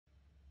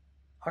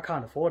I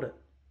can't afford it.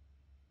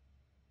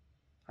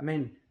 I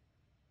mean,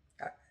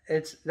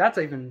 it's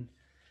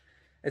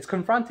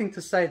confronting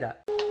to say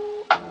that.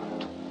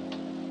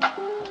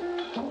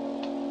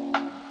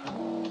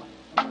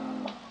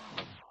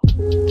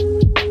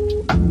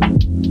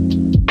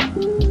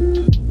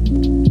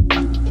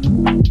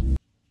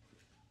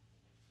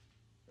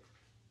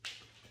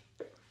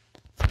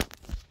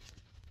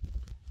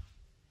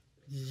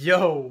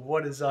 Yo,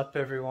 what is up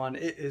everyone?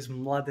 It is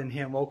Mladen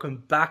here and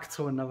welcome back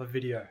to another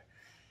video.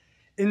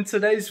 In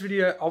today's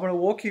video, I want to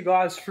walk you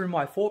guys through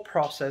my thought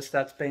process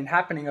that's been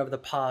happening over the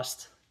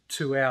past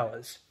 2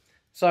 hours.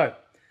 So,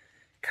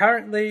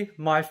 currently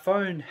my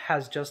phone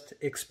has just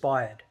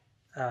expired,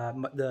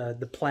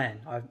 the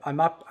plan.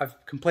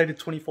 I've completed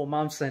 24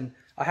 months and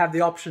I have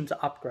the option to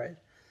upgrade.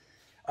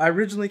 I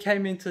originally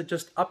came in to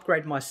just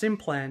upgrade my SIM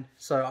plan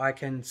so I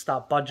can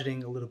start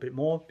budgeting a little bit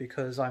more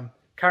because I'm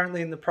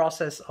currently in the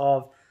process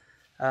of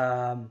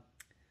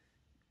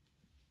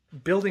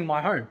building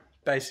my home,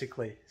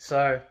 basically.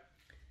 So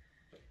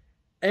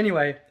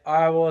anyway,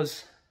 I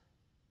was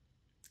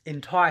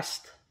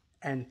enticed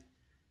and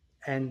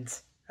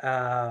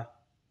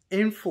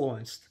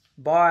influenced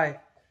by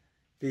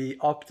the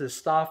Optus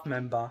staff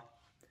member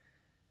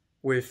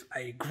with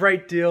a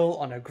great deal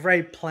on a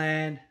great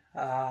plan.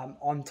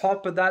 On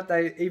top of that,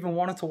 they even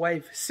wanted to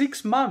waive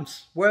 6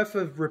 months worth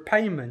of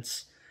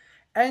repayments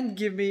and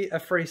give me a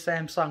free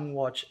Samsung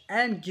watch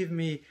and give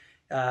me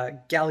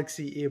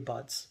Galaxy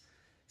earbuds.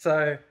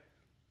 So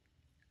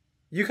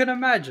you can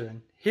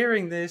imagine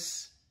hearing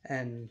this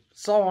and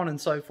so on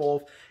and so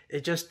forth.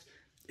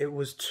 It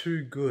was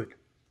too good.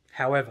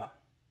 However,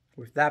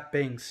 with that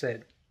being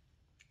said,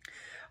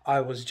 I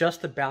was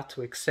just about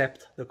to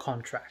accept the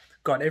contract.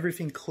 Got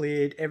everything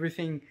cleared,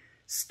 everything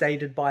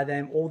stated by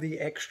them, all the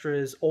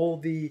extras, all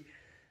the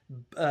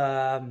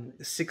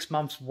 6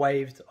 months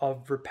waived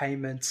of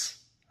repayments.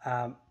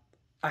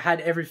 I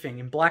had everything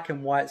in black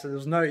and white, so there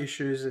was no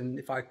issues, and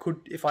if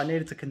I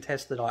needed to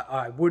contest it,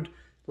 I would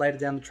later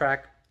down the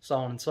track, so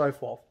on and so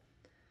forth.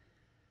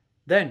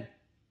 Then,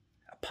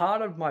 a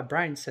part of my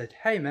brain said,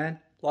 hey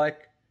man,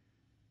 like,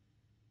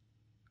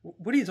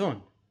 what are you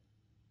doing?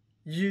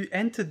 You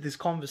entered this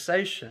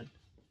conversation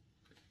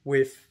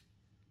with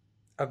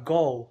a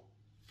goal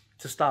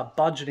to start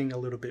budgeting a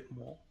little bit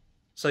more,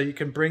 so you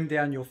can bring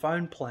down your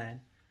phone plan.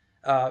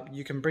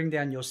 You can bring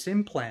down your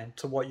SIM plan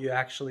to what you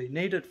actually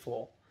need it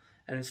for,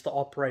 and it's to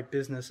operate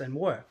business and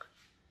work.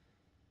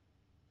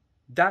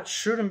 That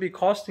shouldn't be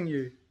costing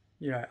you,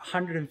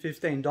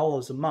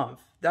 $115 a month.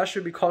 That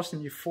should be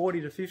costing you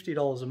 $40 to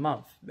 $50 a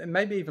month,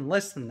 maybe even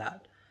less than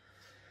that.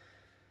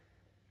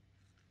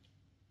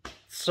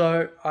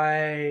 So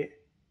I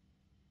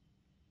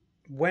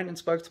went and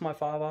spoke to my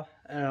father,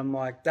 and I'm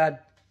like, Dad,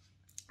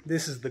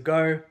 this is the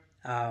go.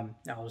 I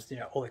was,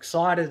 all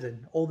excited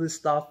and all this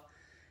stuff.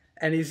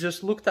 And he's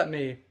just looked at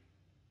me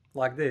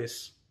like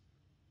this.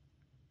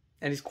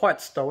 And he's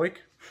quite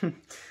stoic.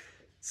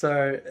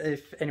 So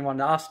if anyone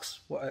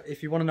asks,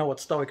 if you want to know what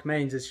stoic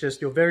means, it's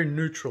just you're very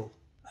neutral.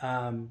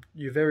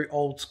 You're very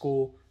old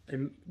school.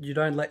 And you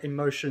don't let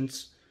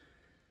emotions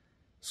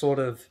sort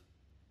of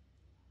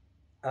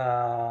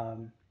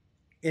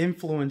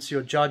influence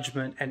your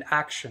judgment and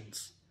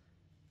actions.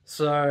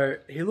 So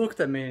he looked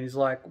at me and he's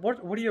like, what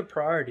are your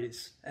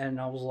priorities? And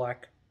I was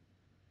like,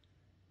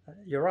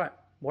 you're right.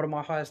 What are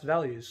my highest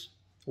values?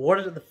 What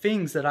are the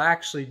things that I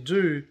actually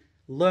do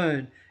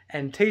learn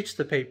and teach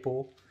to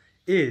people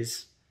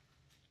is,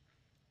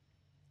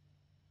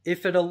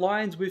 if it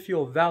aligns with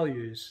your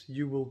values,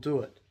 you will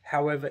do it.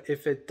 However,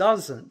 if it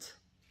doesn't,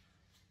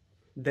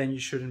 then you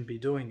shouldn't be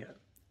doing it.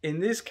 In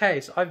this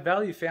case, I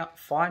value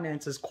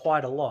finances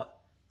quite a lot,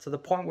 to the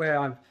point where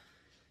I'm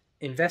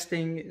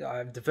investing,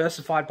 I've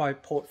diversified my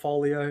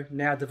portfolio,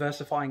 now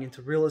diversifying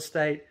into real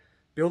estate,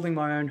 building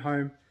my own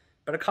home,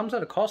 but it comes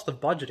at a cost of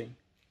budgeting.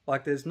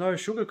 Like, there's no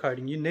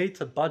sugarcoating. You need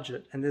to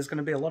budget, and there's going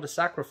to be a lot of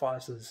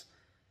sacrifices,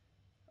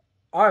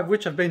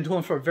 which I've been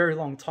doing for a very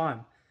long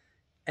time.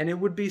 And it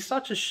would be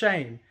such a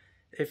shame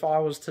if I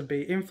was to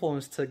be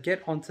influenced to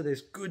get onto this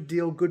good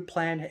deal, good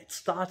plan. It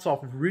starts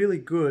off really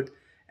good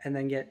and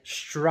then get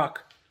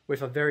struck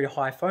with a very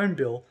high phone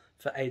bill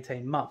for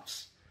 18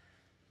 months.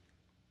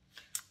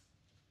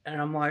 And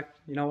I'm like,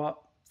 you know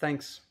what?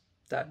 Thanks,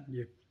 Dad.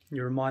 You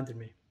reminded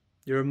me.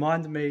 You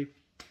reminded me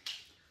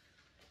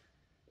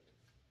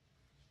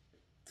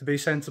to be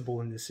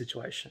sensible in this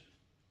situation.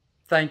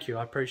 Thank you.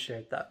 I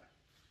appreciate that.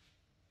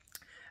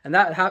 And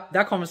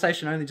that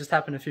conversation only just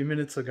happened a few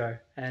minutes ago.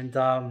 And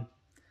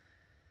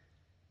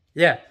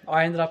yeah,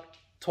 I ended up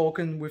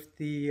talking with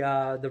the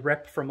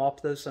rep from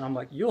Optus, and I'm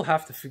like, you'll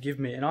have to forgive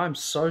me. And I'm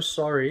so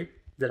sorry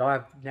that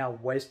I've now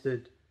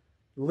wasted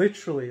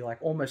literally like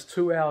almost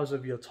 2 hours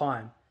of your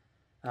time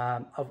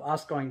of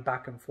us going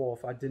back and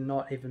forth. I did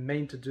not even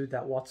mean to do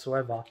that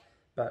whatsoever,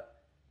 but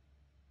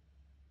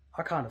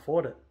I can't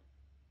afford it.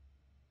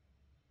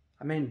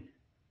 I mean,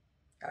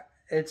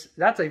 it's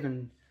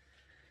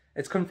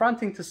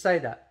confronting to say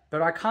that,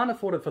 but I can't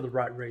afford it for the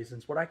right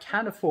reasons. What I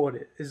can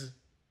afford is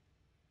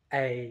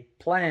a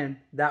plan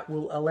that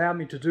will allow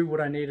me to do what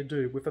I need to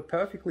do with a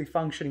perfectly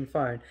functioning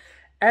phone.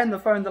 And the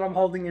phone that I'm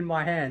holding in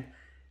my hand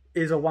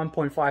is a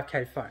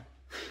 1.5K phone.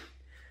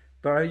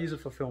 But I use it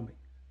for filming.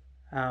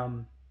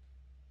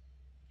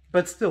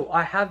 But still,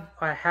 I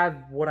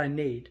have what I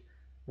need.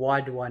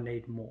 Why do I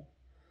need more?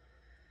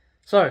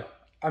 So,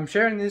 I'm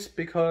sharing this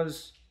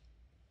because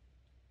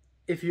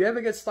if you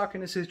ever get stuck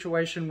in a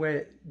situation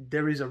where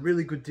there is a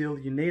really good deal,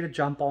 you need to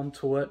jump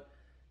onto it,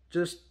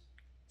 just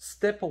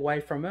step away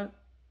from it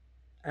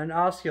and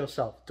ask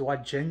yourself, do I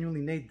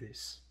genuinely need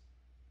this?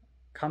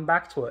 Come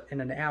back to it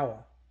in an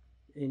hour,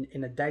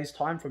 in a day's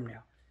time from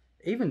now.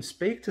 Even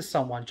speak to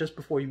someone just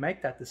before you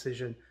make that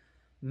decision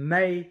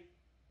may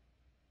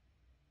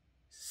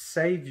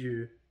save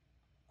you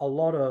a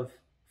lot of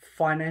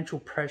financial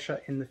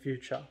pressure in the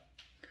future.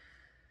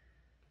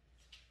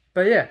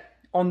 But yeah,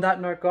 on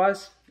that note,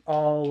 guys,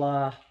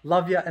 I'll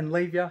love you and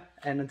leave you.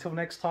 And until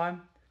next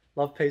time,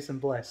 love, peace, and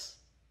bless.